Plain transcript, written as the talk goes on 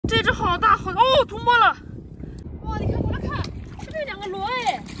好大好大哦，涂摸了！哇，你看过来看，这边有2个螺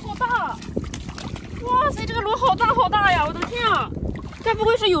哎，好大！哇塞，这个螺好大好大呀！我的天啊，该不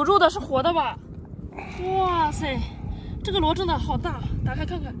会是有肉的，是活的吧？哇塞，这个螺真的好大，打开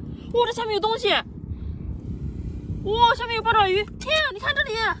看看。哇，这下面有东西！哇，下面有八爪鱼！天啊，你看这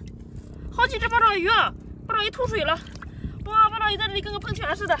里，好几只八爪鱼啊！八爪鱼吐水了！哇，八爪鱼在这里跟个喷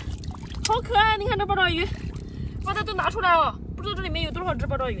泉似的，好可爱！你看这八爪鱼，把它都拿出来哦，不知道这里面有多少只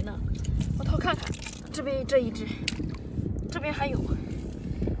八爪鱼呢？我偷看看，这边这一只，这边还有，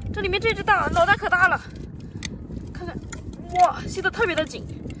这里面这只大，脑袋可大了，看看，哇，吸得特别的紧，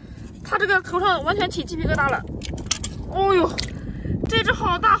它这个头上完全起鸡皮疙瘩了。哦呦，这只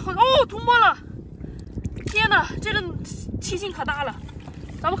好大好哦，涂摸了！天哪，这只气性可大了。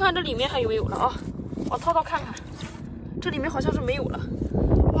咱们看这里面还有没有了啊？我掏掏看看，这里面好像是没有了。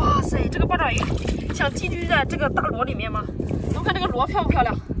哇塞，这个八爪鱼想寄居在这个大螺里面吗？咱们看这个螺漂不漂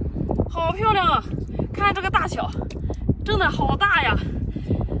亮？好漂亮啊！看这个大小，真的好大呀！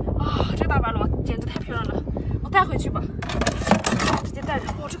啊，这个大白螺简直太漂亮了，我带回去吧，直接带着。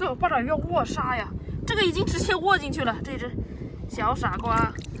哇，这个八爪鱼要握沙呀，这个已经直接握进去了。这只小傻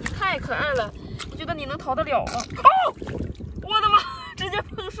瓜太可爱了，我觉得你能逃得了吗？哦，我的妈！直接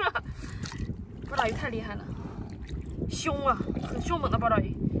喷射！八爪鱼太厉害了，凶啊，很凶猛的八爪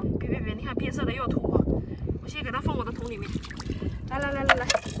鱼。别，你看变色的要吐啊！我先给它放我的桶里面。来，啊，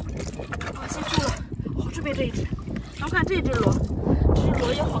先收了。哦，这边这一只，咱们看这只螺，这只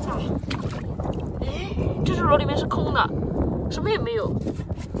螺也好大。哎，这只螺里面是空的，什么也没有。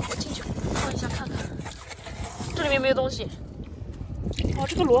我进去放一下看看，这里面没有东西。哦，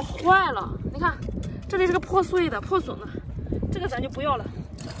这个螺坏了，你看，这里是个破损的，这个咱就不要了，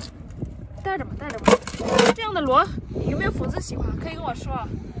带着吧。这样的螺有没有粉丝喜欢？可以跟我说啊，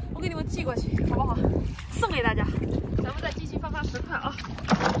我给你们寄过去，好不好？送给大家。咱们再继续翻10块啊，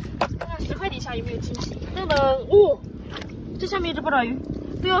看看10块底下有没有惊喜。等等，哦，这下面一只八爪鱼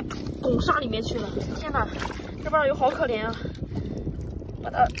都要拱沙里面去了。天哪，这八爪鱼好可怜啊！把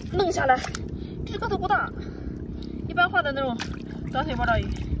它弄下来，这只个头不大，一般化的那种短腿八爪鱼，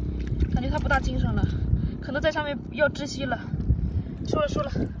感觉它不大精神了，可能在上面要窒息了。收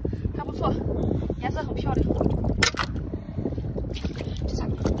了，还不错，颜色很漂亮。这下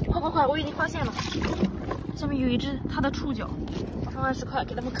面，快，我已经发现了，下面有一只它的触角，我放10块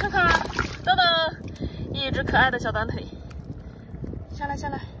给他们看看。等等，一只可爱的小短腿，下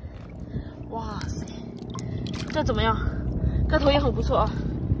来，哇塞，这怎么样？个头也很不错啊，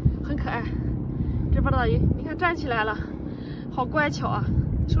很可爱。这八爪鱼，你看站起来了，好乖巧啊！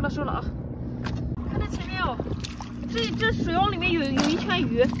收了啊！看这前面哦。这水汪里面有一圈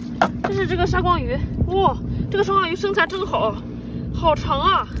鱼，这是这个沙光鱼。哇，这个沙光鱼身材真好，好长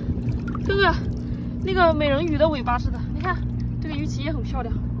啊，跟个那个美人鱼的尾巴似的。你看这个鱼鳍也很漂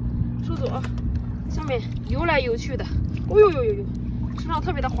亮，收走啊。下面游来游去的，哦呦，身上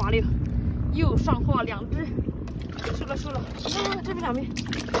特别的滑溜。又上货2只，收了。你看这边两边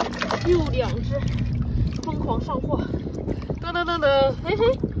又2只，疯狂上货。等，嘿，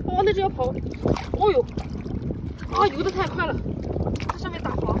哦，那只要跑，哦呦。啊，游得太快了，它上面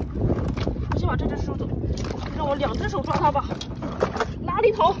打滑。我先把这只收走，让我2只手抓它吧。哪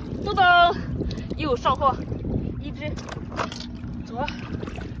里逃？等，又上货1只，走啊！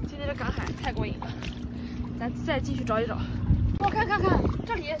今天这赶海太过瘾了，咱再继续找一找。我看，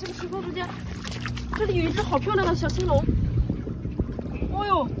这里这个石缝之间，这里有一只好漂亮的小青龙。哦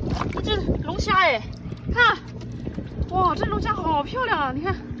呦，一只龙虾哎，看，哇，这龙虾好漂亮啊！你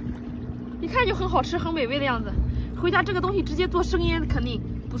看，一看就很好吃，很美味的样子。回家这个东西直接做生腌肯定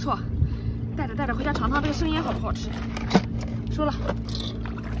不错，带着回家尝尝这个生腌好不好吃。收了，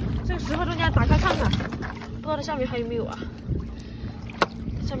这个石头中间打开看看，不知道这下面还有没有啊？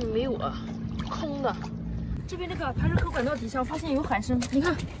下面没有啊，空的。这边这个排水口管道底下我发现有海参，你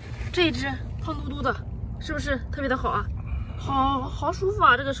看这一只胖嘟嘟的，是不是特别的好啊？好舒服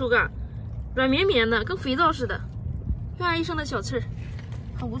啊，这个手感软绵绵的，跟肥皂似的，愿儿一身的小刺儿，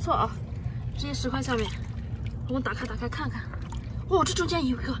很不错啊。这些10块下面。我们打开看看，哦，这中间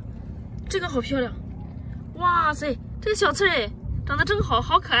有一个，这个好漂亮，哇塞，这个小刺哎，长得真好，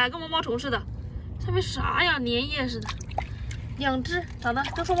好可爱，跟毛毛虫似的。上面啥呀？粘液似的，2只长得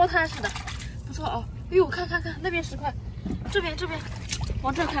跟双胞胎似的，不错啊。哎呦，看那边10块，这边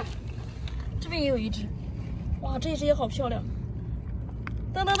往这看，这边也有1只，哇，这只也好漂亮。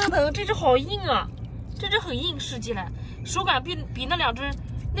等，这只好硬啊，这只很硬实起来，手感比那两只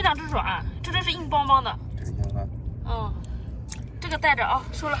软，这只是硬邦邦的。这个带着啊，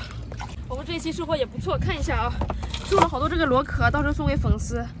收了。我们这一期收获也不错，看一下啊，收了好多这个螺壳，到时候送给粉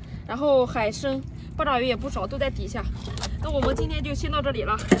丝。然后海参、八爪鱼也不少，都在底下。那我们今天就先到这里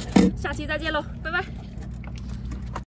了，下期再见喽，拜拜。